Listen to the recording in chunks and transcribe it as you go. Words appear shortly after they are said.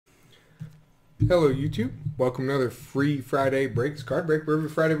Hello YouTube, welcome to another Free Friday Breaks card break where every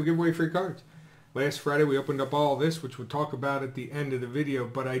Friday we give away free cards. Last Friday we opened up all this, which we'll talk about at the end of the video,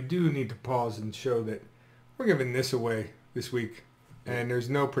 but I do need to pause and show that we're giving this away this week, and there's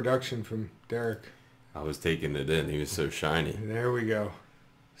no production from Derek. I was taking it in, he was so shiny. There we go.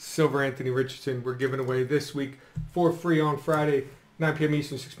 Silver Anthony Richardson we're giving away this week for free on Friday, 9 PM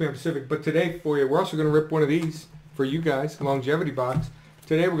Eastern, 6 PM Pacific. But today for you, we're also going to rip one of these for you guys, a longevity box.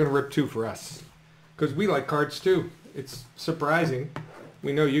 Today we're going to rip two for us, because we like cards too. It's surprising.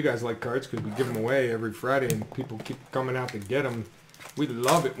 We know you guys like cards because we give them away every Friday and people keep coming out to get them. We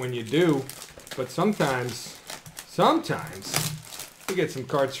love it when you do, but sometimes we get some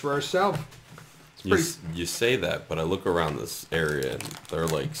cards for ourselves. You say that, but I look around this area and there are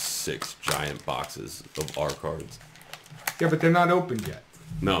like 6 giant boxes of our cards. Yeah, but they're not opened yet.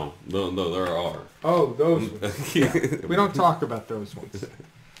 No, there are. Oh, those ones. Yeah. We don't talk about those ones.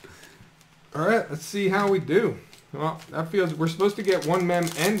 All right, let's see how we do. Well, that feels we're supposed to get one mem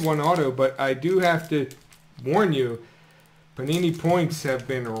and one auto, but I do have to warn you, Panini points have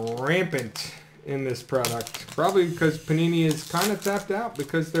been rampant in this product. Probably because Panini is kind of tapped out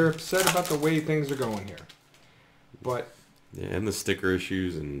because they're upset about the way things are going here. But yeah, and the sticker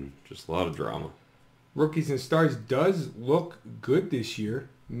issues and just a lot of drama. Rookies and Stars does look good this year,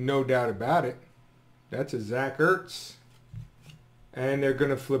 no doubt about it. That's a Zach Ertz. And they're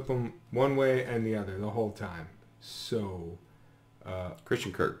going to flip them one way and the other the whole time. So,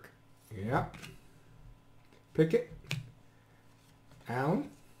 Christian Kirk. Yeah. Pickett. Allen.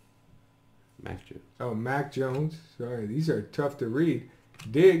 Mac Jones. Oh, Mac Jones. Sorry, these are tough to read.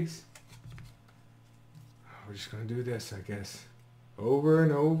 Diggs. Oh, we're just going to do this, I guess. Over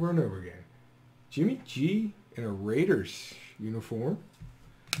and over and over again. Jimmy G in a Raiders uniform.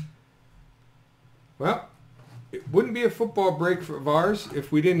 Well, it wouldn't be a football break of ours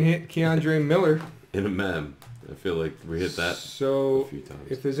if we didn't hit Keandre Miller. In a mem. I feel like we hit that so a few times.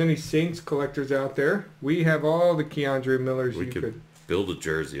 If there's any Saints collectors out there, we have all the Keandre Millers we you could build a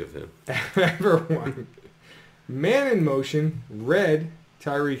jersey of him. ever want. Man in Motion, red,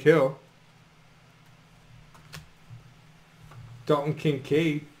 Tyreek Hill. Dalton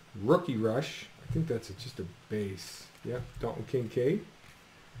Kincaid, Rookie Rush. I think that's just a base. Yep, Dalton Kincaid.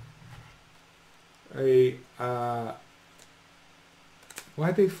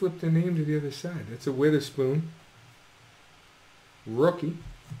 Why'd they flip the name to the other side? That's a Witherspoon. Rookie.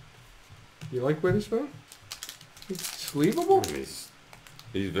 You like Witherspoon? He's sleevable? He's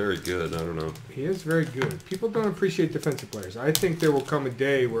very good. I don't know. He is very good. People don't appreciate defensive players. I think there will come a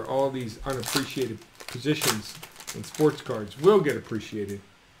day where all these unappreciated positions in sports cards will get appreciated,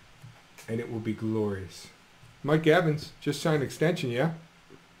 and it will be glorious. Mike Evans just signed an extension, yeah?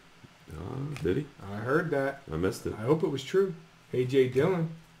 Did he? I heard that. I missed it. I hope it was true. A.J. Dillon.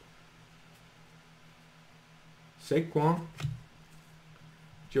 Saquon.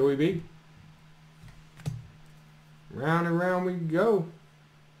 Joey B. Round and round we go.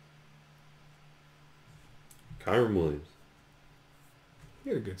 Kyron Williams. He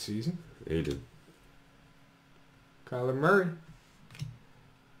had a good season. He did. Kyler Murray.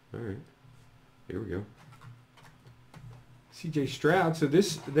 All right. Here we go. C.J. Stroud. So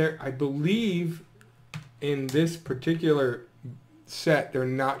I believe in this particular set, they're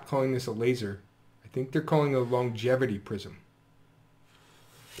not calling this a laser. I think they're calling it a longevity prism.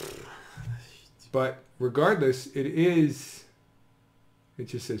 But regardless, it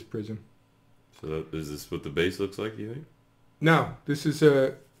just says prism. So is this what the base looks like, you think? No, this is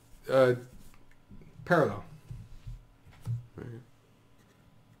a parallel. All right.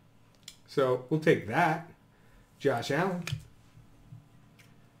 So we'll take that. Josh Allen.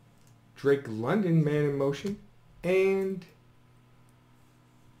 Drake London, Man in Motion. And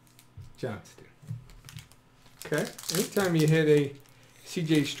Johnston. Okay. Anytime you hit a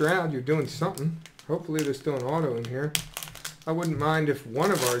C.J. Stroud, you're doing something. Hopefully there's still an auto in here. I wouldn't mind if one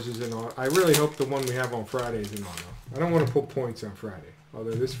of ours is an auto. I really hope the one we have on Friday is an auto. I don't want to pull points on Friday.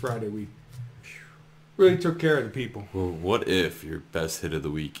 Although this Friday we really took care of the people. Well, what if your best hit of the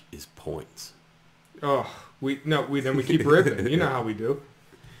week is points? Oh, then we keep ripping. You know how we do.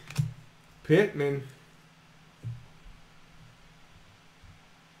 Pittman.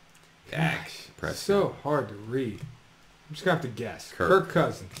 Gosh, so hard to read. I'm just going to have to guess. Kirk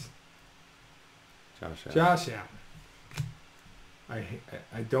Cousins. Josh Allen.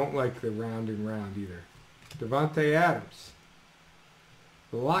 I don't like the round and round either. Devontae Adams.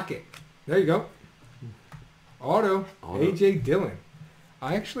 Lockett. There you go. Auto. A.J. Dillon.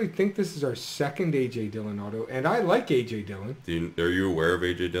 I actually think this is our second A.J. Dillon auto, and I like A.J. Dillon. Are you aware of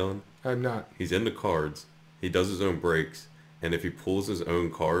A.J. Dillon? I'm not. He's into cards. He does his own breaks. and if he pulls his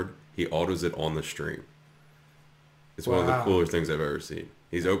own card, he autos it on the stream. It's one of the Wow. cooler things I've ever seen.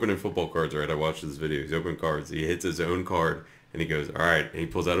 He's opening football cards, right? I watched this video. He's opening cards. He hits his own card, and he goes, all right. And he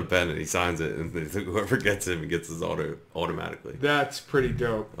pulls out a pen, and he signs it. And whoever gets him gets his auto automatically. That's pretty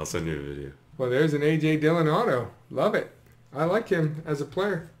dope. I'll send you a video. Well, there's an A.J. Dillon auto. Love it. I like him as a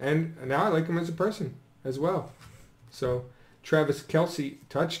player. And now I like him as a person as well. So, Travis Kelce,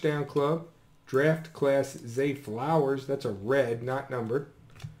 Touchdown Club. Draft Class Zay Flowers. That's a red, not numbered.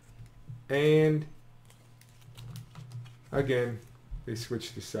 And, again, they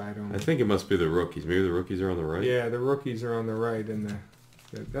switched the side on I me. think it must be the rookies. Maybe the rookies are on the right. Yeah, the rookies are on the right. And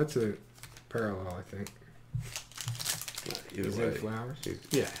that's a parallel, I think. Either Zay way, Flowers? he's,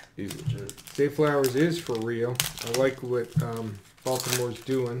 Yeah. he's legit. Zay Flowers is for real. I like what Baltimore's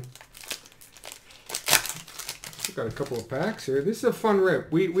doing. We've got a couple of packs here. This is a fun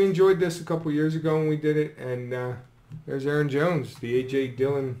rip. We enjoyed this a couple years ago when we did it. And there's Aaron Jones, the A.J.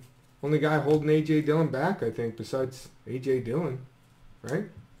 Dillon. Only guy holding A.J. Dillon back, I think, besides A.J. Dillon. Right?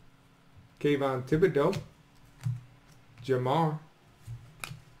 Kayvon Thibodeau. Jamar.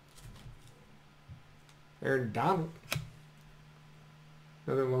 Aaron Donald.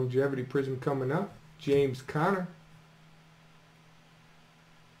 Another longevity prism coming up. James Conner.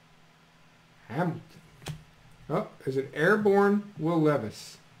 Hamilton. Oh, there's an airborne Will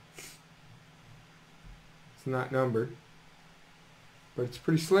Levis. It's not numbered. But it's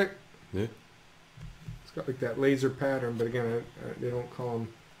pretty slick. Yeah. It's got like that laser pattern, but again, they don't call them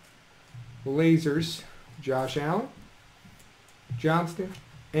lasers. Josh Allen. Johnston.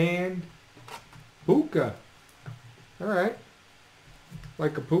 And Puka. All right.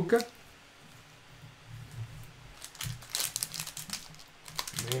 Like a Puka.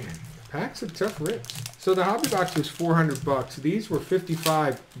 Man, packs of tough rips. So the hobby box was $400. These were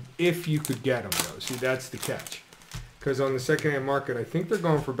 $55 if you could get them though. See, that's the catch. Because on the secondhand market, I think they're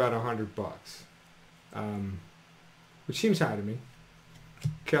going for about $100. Which seems high to me.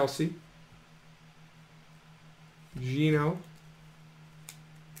 Kelsey. Gino.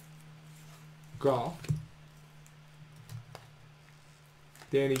 Goff.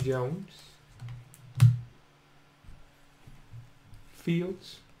 Danny Jones.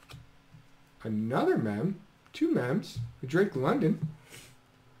 Fields. Another mem. 2 mems. Drake London.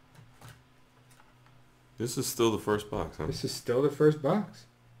 This is still the first box, huh? This is still the first box.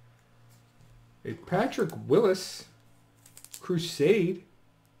 A Patrick Willis. Crusade.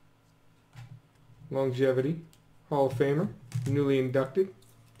 Longevity. Hall of Famer. Newly inducted.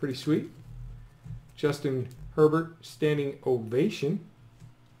 Pretty sweet. Justin Herbert. Standing Ovation.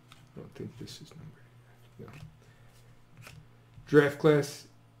 I don't think this is numbered. No. Draft class,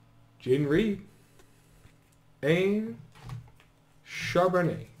 Jaden Reed. And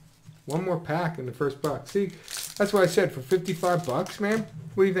Charbonnet. One more pack in the first box. See, that's why I said for $55, man.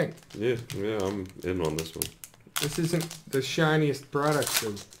 What do you think? Yeah, I'm in on this one. This isn't the shiniest product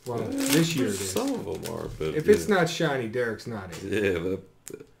of, well, this year it is. Some of them are, but If it's not shiny, Derek's not in. yeah,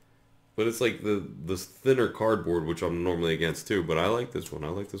 but it's like the thinner cardboard, which I'm normally against too. But I like this one. I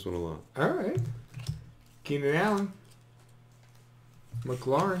like this one a lot. All right. Keenan Allen.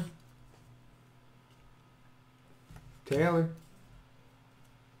 McLaurin. Taylor.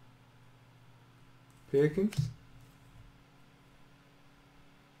 Pickens.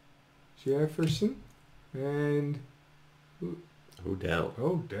 Jefferson. And Odell.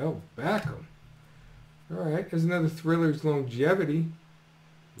 Odell Beckham. All right. There's another Thriller's Longevity.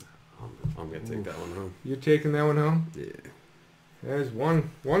 I'm gonna take that one home. You're taking that one home? Yeah. There's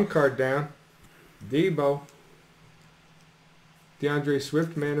one card down. Debo. DeAndre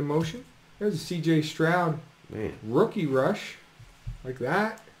Swift, Man in Motion. There's a C.J. Stroud Man. Rookie Rush. Like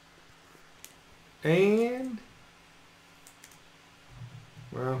that. And,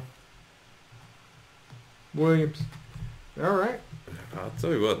 well, Williams. All right. I'll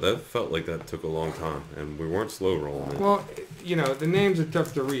tell you what, that felt like that took a long time, and we weren't slow rolling it. Well, you know, the names are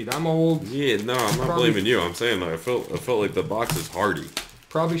tough to read. I'm old. Yeah, no, I'm not Probably- blaming you. I'm saying that I felt like the box is hardy.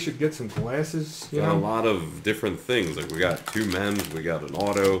 Probably should get some glasses, you Got a know. lot of different things. Like we got 2 men, we got an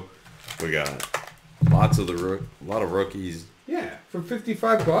auto, we got lots of a lot of rookies. Yeah, for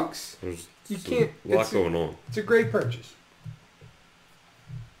 $55, There's You can't- a lot it's- going on. it's a great purchase.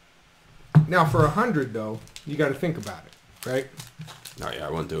 Now, for $100 though, you got to think about it, right? Oh yeah,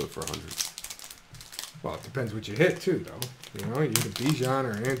 I wouldn't do it for 100. Well, it depends what you hit too, though. You know, you hit a Bijan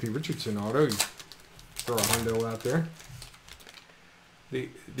or an Anthony Richardson auto, you throw a $100 out there.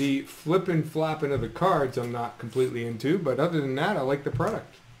 The flipping flopping of the cards I'm not completely into, but other than that, I like the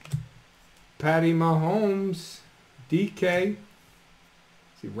product. Patty Mahomes, DK.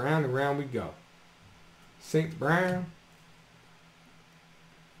 See, round and round we go. St. Brown,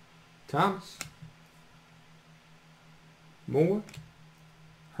 Thomas. Moore.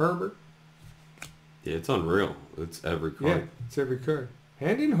 Herbert. Yeah, it's unreal. It's every card. Yeah, it's every card.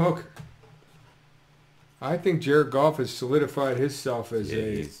 Hendon Hooker. I think Jared Goff has solidified himself as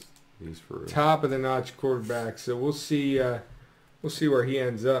he's for real. top of the notch quarterback. So we'll see where he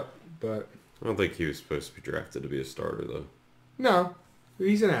ends up. But I don't think he was supposed to be drafted to be a starter though. no,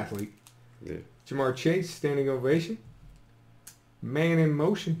 he's an athlete. Yeah. Jamar Chase, standing ovation. Man in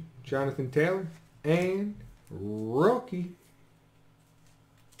motion, Jonathan Taylor, and rookie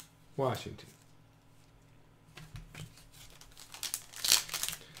Washington.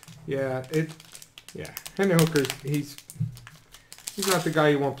 Yeah, Hendon Hooker, he's not the guy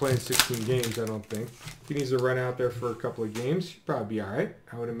you want playing 16 games, I don't think. If he needs to run out there for a couple of games, he'd probably be all right,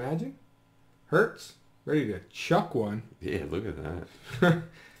 I would imagine. Hurts, ready to chuck one. Yeah, look at that.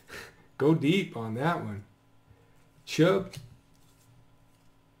 Go deep on that one. Chubb.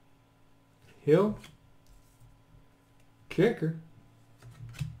 Hill. Kicker.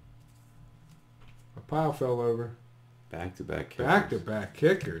 A pile fell over. Back-to-back kickers. Back-to-back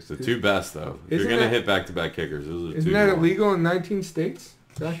kickers. The two best, though. If you're going to hit back-to-back kickers, those are Isn't two that more. illegal in 19 states?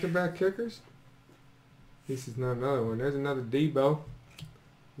 Back-to-back kickers? This is not another one. There's another Debo.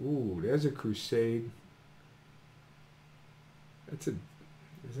 Ooh, there's a Crusade. Is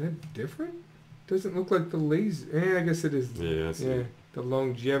that different? Doesn't look like the laser. I guess it is. Yeah, I see. Yeah, the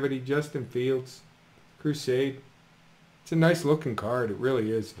longevity. Justin Fields. Crusade. It's a nice looking card. It really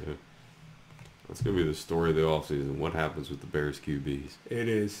is. Yeah. That's going to be the story of the offseason. What happens with the Bears QBs? It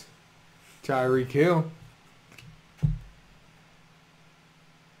is. Tyreek Hill.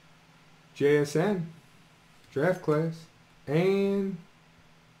 JSN. Draft class. And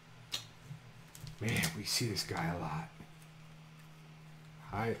man, we see this guy a lot.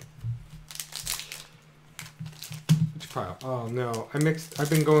 Which pile? Oh no, I've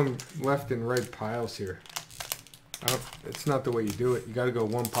been going left and right piles here. It's not the way you do it. You got to go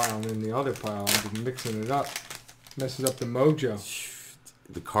one pile and then the other pile. I've been mixing it up. Messes up the mojo.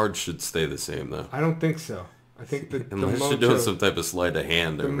 The cards should stay the same, though. I don't think so. I think that Unless the you're doing some type of sleight of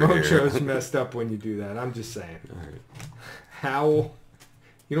hand the over here. mojo's messed up when you do that. I'm just saying. All right. Howell.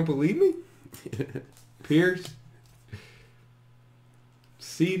 You don't believe me? Pierce.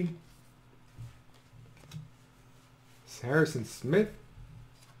 Seed. Harrison Smith.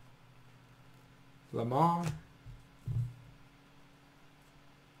 Lamar.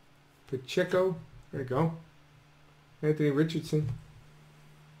 Pacheco. There you go. Anthony Richardson.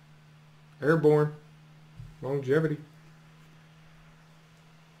 Airborne. Longevity.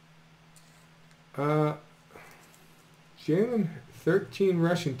 Jalen, 13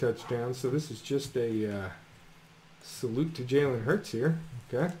 rushing touchdowns. So this is just a salute to Jalen Hurts here.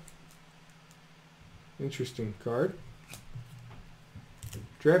 Okay. Interesting card.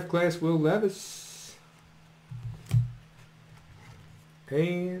 Draft class Will Levis.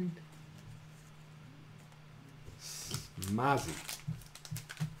 And Mozzie.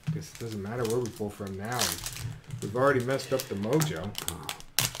 Guess it doesn't matter where we pull from now. We've already messed up the mojo.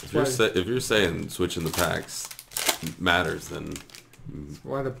 If you're saying switching the packs matters, then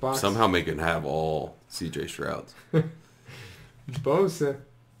why the box somehow make it have all CJ Strouds. Bosa.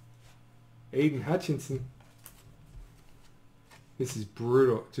 Aiden Hutchinson. This is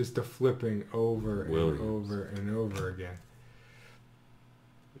brutal. Just a flipping over and over and over again.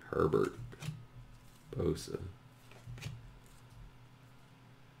 Herbert. Bosa.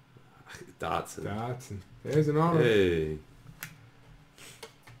 Dotson. There's an auto. Hey.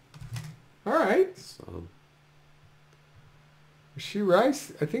 All right. So, Rasheed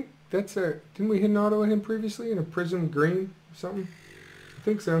Rice. I think that's a... Didn't we hit an auto at him previously in a Prizm green or something? I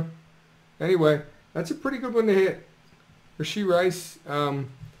think so. Anyway, that's a pretty good one to hit. Rasheed Rice,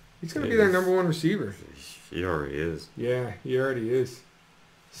 he's going to be their number one receiver. He already is. Yeah, he already is.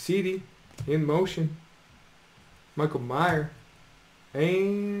 CD, in motion. Michael Meyer.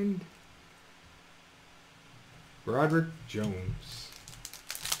 And Broderick Jones.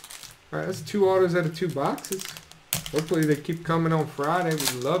 All right, that's 2 autos out of 2 boxes. Hopefully they keep coming on Friday.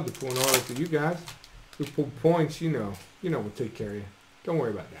 We'd love to pull an auto for you guys. We pull points, you know we'll take care of you. Don't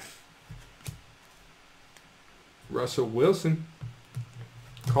worry about that. Russell Wilson.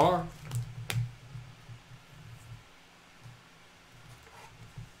 Carr.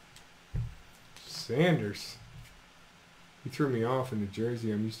 Sanders. He threw me off in the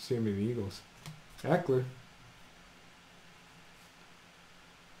jersey. I'm used to seeing him in the Eagles. Eckler.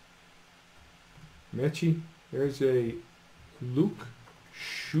 Mechie. There's a Luke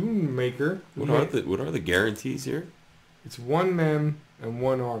Schoonmaker. What are the guarantees here? It's 1 mem and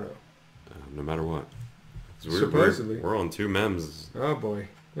 1 auto. No matter what. Supposedly. We're on 2 mems. Oh boy.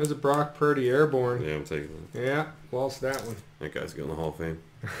 There's a Brock Purdy airborne. Yeah, I'm taking that. Yeah, lost that one. That guy's going to the Hall of Fame.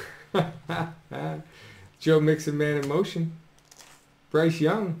 Joe Mixon, man in motion. Bryce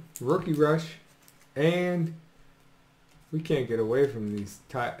Young, rookie rush. And we can't get away from these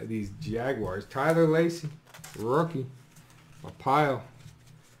Jaguars. Tyler Lacey, rookie. A pile.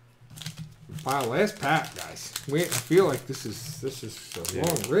 Last pack, guys. I feel like this is a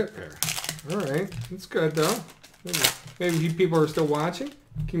long rip here. All right, that's good though. Maybe people are still watching,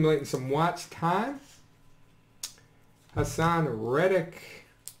 accumulating some watch time. Hassan Reddick,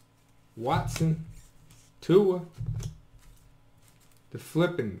 Watson, Tua. The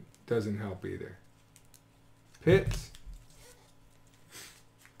flipping doesn't help either. Pitts.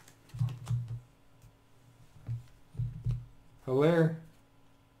 Hilaire.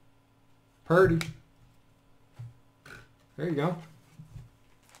 Purdy. There you go.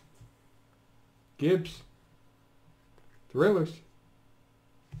 Gibbs. Thrillers.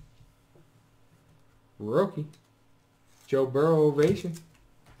 Rookie. Joe Burrow ovation.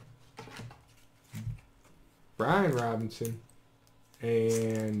 Brian Robinson.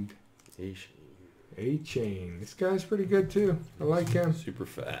 And A-Chain. This guy's pretty good too. I like him. Super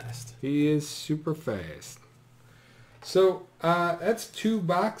fast. He is super fast. So that's 2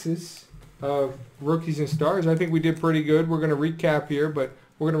 boxes of rookies and stars. I think we did pretty good. We're going to recap here, but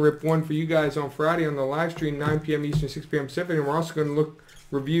we're going to rip one for you guys on Friday on the live stream, 9 p.m. Eastern, 6 p.m. Pacific, and we're also going to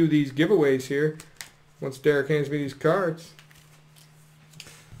review these giveaways here once Derek hands me these cards.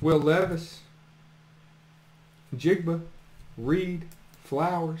 Will Levis, Jigba, Reed,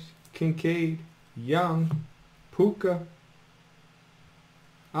 Flowers, Kincaid, Young, Puka,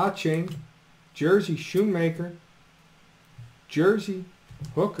 A-Chain, Jersey Shoemaker, Jersey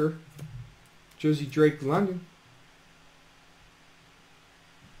Hooker, Jersey Drake London,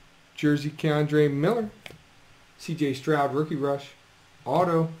 Jersey Keandre Miller, C.J. Stroud Rookie Rush,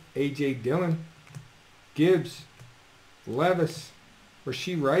 Auto, A.J. Dillon, Gibbs, Levis,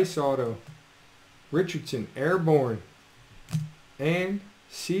 Rashee Rice Auto, Richardson Airborne, and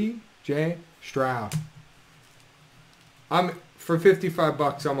C.J. Stroud. For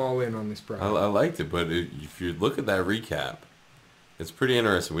 $55, I'm all in on this prize. I liked it, but if you look at that recap, it's pretty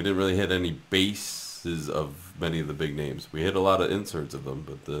interesting. We didn't really hit any bases of many of the big names. We hit a lot of inserts of them,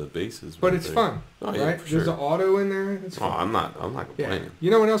 but the bases. But it's fun, oh, yeah, right? There's an auto in there. It's fun. I'm not complaining. Yeah. You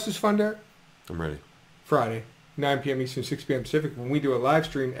know what else is fun, Derek? I'm ready. Friday, 9 p.m. Eastern, 6 p.m. Pacific. When we do a live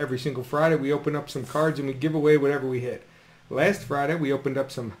stream every single Friday, we open up some cards and we give away whatever we hit. Last Friday, we opened up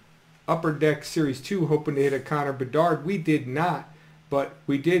some Upper Deck Series 2, hoping to hit a Connor Bedard. We did not, but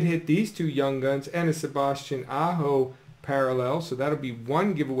we did hit these 2 young guns and a Sebastian Aho parallel, so that'll be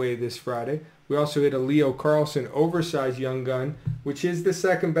one giveaway this Friday. We also hit a Leo Carlson oversized young gun, which is the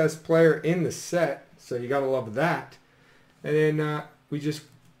second best player in the set, so you gotta love that. And then we just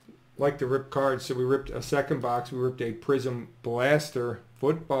like to rip cards, so we ripped a second box. We ripped a Prizm Blaster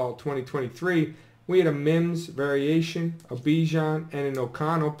Football 2023. We had a Mims variation, a Bijan, and an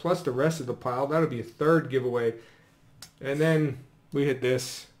O'Connell, plus the rest of the pile. That'll be a third giveaway. And then we hit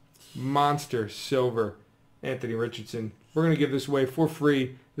this monster silver Anthony Richardson. We're going to give this away for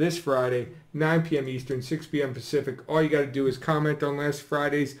free this Friday, 9 p.m. Eastern, 6 p.m. Pacific. All you got to do is comment on last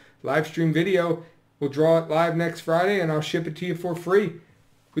Friday's live stream video. We'll draw it live next Friday, and I'll ship it to you for free.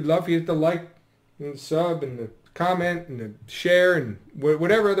 We'd love for you to like and sub and the comment and the share and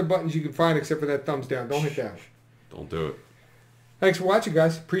whatever other buttons you can find except for that thumbs down. Don't hit that. Don't do it. Thanks for watching,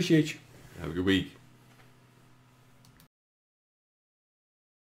 guys. Appreciate you. Have a good week.